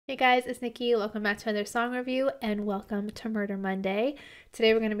Hey guys, it's Nikki. Welcome back to another song review and welcome to Murder Monday.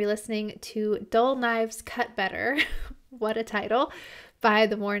 Today we're going to be listening to Dull Knives Cut Better, what a title, by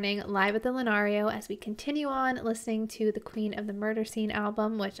The Morning live at the Lunario as we continue on listening to the Queen of the Murder Scene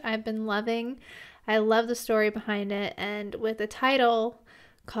album, which I've been loving. I love the story behind it, and with a title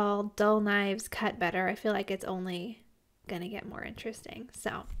called Dull Knives Cut Better, I feel like it's only going to get more interesting.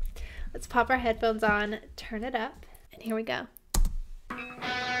 So let's pop our headphones on, turn it up, and here we go.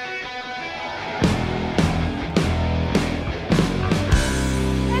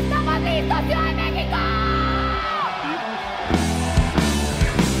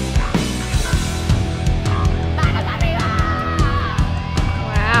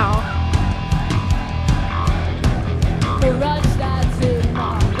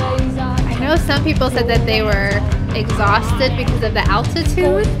 I know some people said that they were exhausted because of the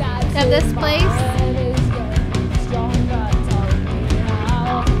altitude of this place,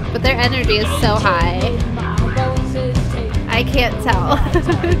 but their energy is so high. I can't tell.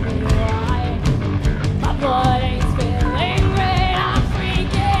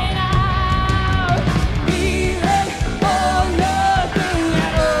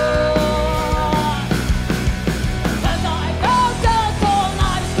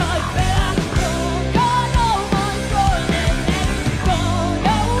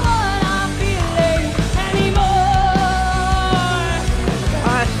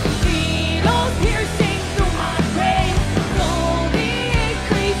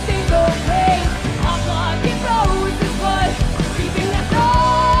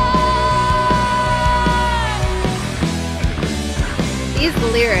 These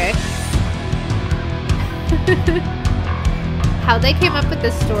lyrics, how they came up with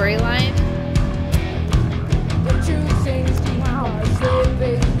this storyline.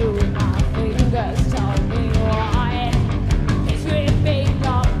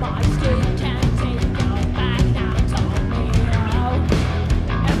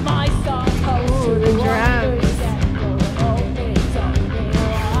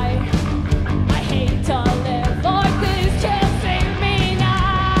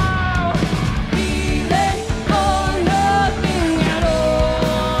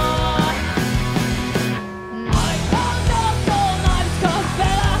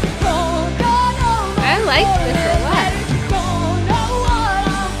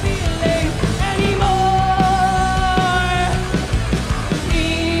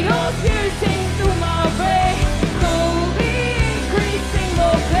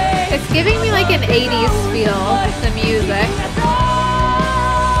 It's giving me like an 80s feel, the music.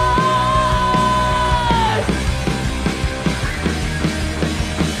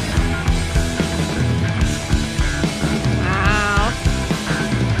 Wow.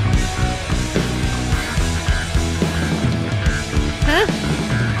 Huh?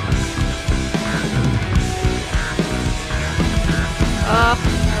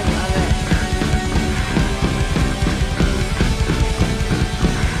 Oh.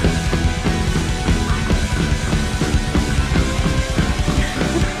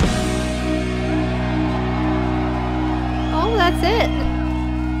 That's it.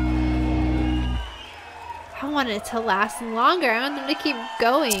 I wanted it to last longer. I want them to keep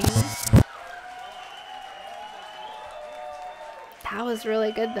going. That was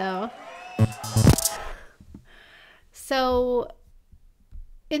really good though. So,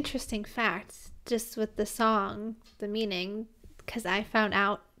 interesting fact, just with the song, the meaning, because I found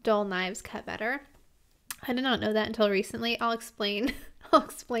out Dull Knives Cut Better. I did not know that until recently. I'll explain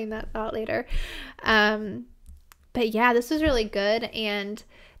that thought later. But yeah, this was really good, and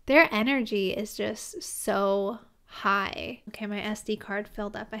their energy is just so high. Okay, my SD card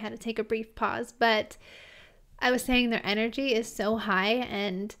filled up. I had to take a brief pause, but I was saying their energy is so high,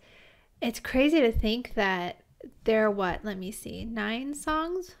 and it's crazy to think that they're what? Let me see. 9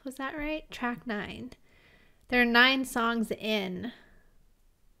 songs? Was that right? Track 9. There are 9 songs in,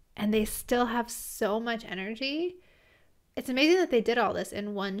 and they still have so much energy. It's amazing that they did all this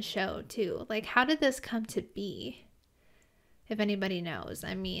in one show too. Like, how did this come to be? If anybody knows.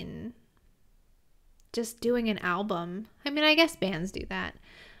 I mean, just doing an album. I mean, I guess bands do that.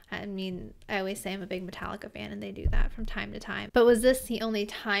 I mean, I always say I'm a big Metallica fan and they do that from time to time. But was this the only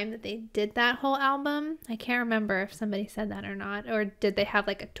time that they did that whole album? I can't remember if somebody said that or not. Or did they have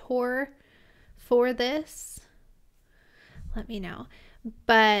like a tour for this? Let me know.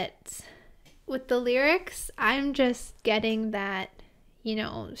 But with the lyrics, I'm just getting that, you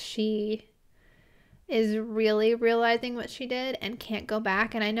know, she is really realizing what she did and can't go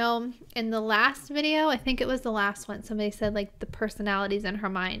back. And I know in the last video, I think it was the last one, somebody said like the personalities in her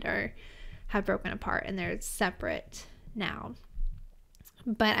mind have broken apart and they're separate now.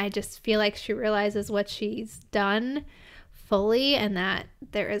 but I just feel like she realizes what she's done fully and that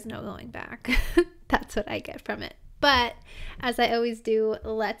there is no going back. That's what I get from it. But as I always do,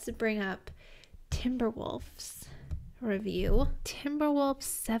 let's bring up Timberwolf's review. Timberwolf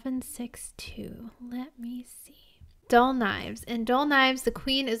 762. Let me see. Dull Knives. In Dull Knives, the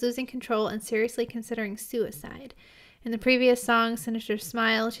queen is losing control and seriously considering suicide. In the previous song, Sinister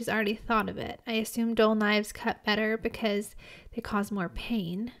Smile, she's already thought of it. I assume dull knives cut better because they cause more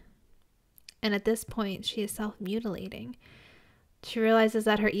pain. And at this point, she is self-mutilating. She realizes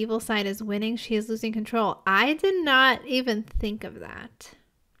that her evil side is winning. She is losing control. I did not even think of that.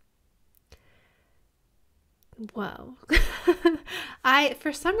 Whoa.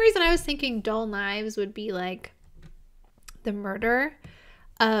 For some reason, I was thinking dull knives would be like the murder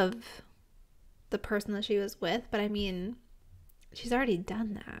of the person that she was with, but I mean, she's already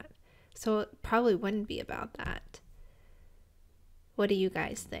done that, so it probably wouldn't be about that. What do you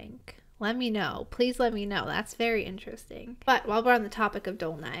guys think? Let me know. Please let me know. That's very interesting. But while we're on the topic of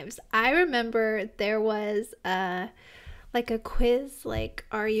dull knives, I remember there was like a quiz, like,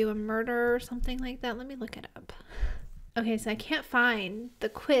 are you a murderer or something like that? Let me look it up. Okay, so I can't find the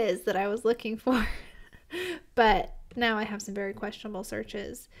quiz that I was looking for, but now I have some very questionable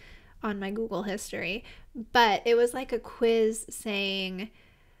searches on my Google history. But it was like a quiz saying,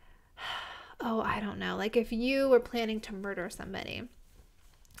 oh, I don't know, like if you were planning to murder somebody.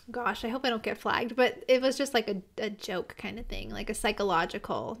 Gosh, I hope I don't get flagged, but it was just like a joke kind of thing, like a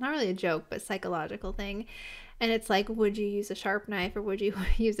psychological, not really a joke, but psychological thing. And it's like, would you use a sharp knife or would you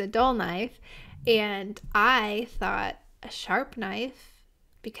use a dull knife? And I thought a sharp knife,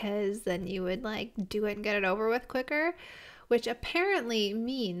 because then you would like do it and get it over with quicker, which apparently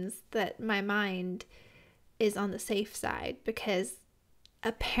means that my mind is on the safe side, because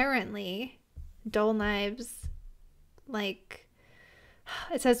apparently dull knives, like,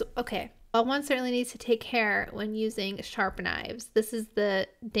 it says, okay, well, one certainly needs to take care when using sharp knives. This is the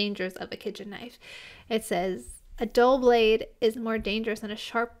dangers of a kitchen knife. It says, a dull blade is more dangerous than a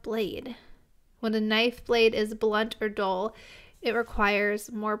sharp blade. When a knife blade is blunt or dull, it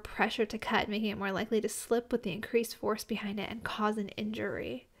requires more pressure to cut, making it more likely to slip with the increased force behind it and cause an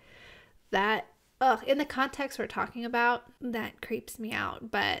injury. That, in the context we're talking about, that creeps me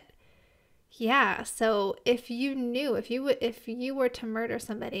out. But yeah, so if you knew, if you were to murder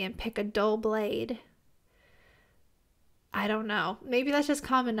somebody and pick a dull blade, I don't know. Maybe that's just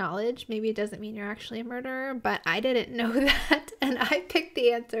common knowledge. Maybe it doesn't mean you're actually a murderer, but I didn't know that. And I picked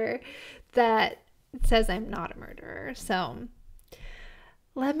the answer that says I'm not a murderer. So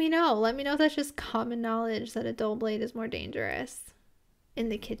let me know. Let me know if that's just common knowledge that a dull blade is more dangerous in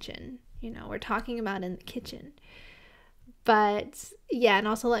the kitchen. You know, we're talking about in the kitchen. But yeah, and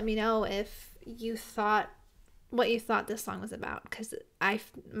also let me know if you thought, what you thought this song was about, because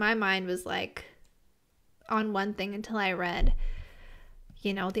my mind was like on one thing until I read,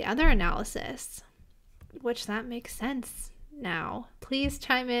 you know, the other analysis, which that makes sense now. Please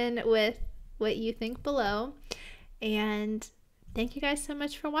chime in with what you think below, and thank you guys so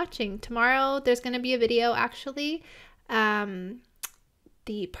much for watching. Tomorrow there's going to be a video, actually,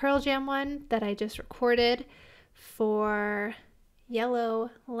 the Pearl Jam one that I just recorded for Yellow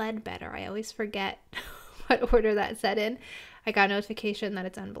Ledbetter. I always forget what order that's set in. I got a notification that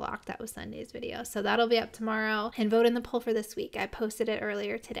it's unblocked. That was Sunday's video. So that'll be up tomorrow. And vote in the poll for this week. I posted it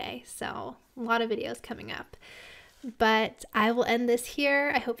earlier today. So a lot of videos coming up. But I will end this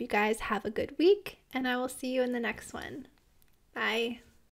here. I hope you guys have a good week, and I will see you in the next one. Bye.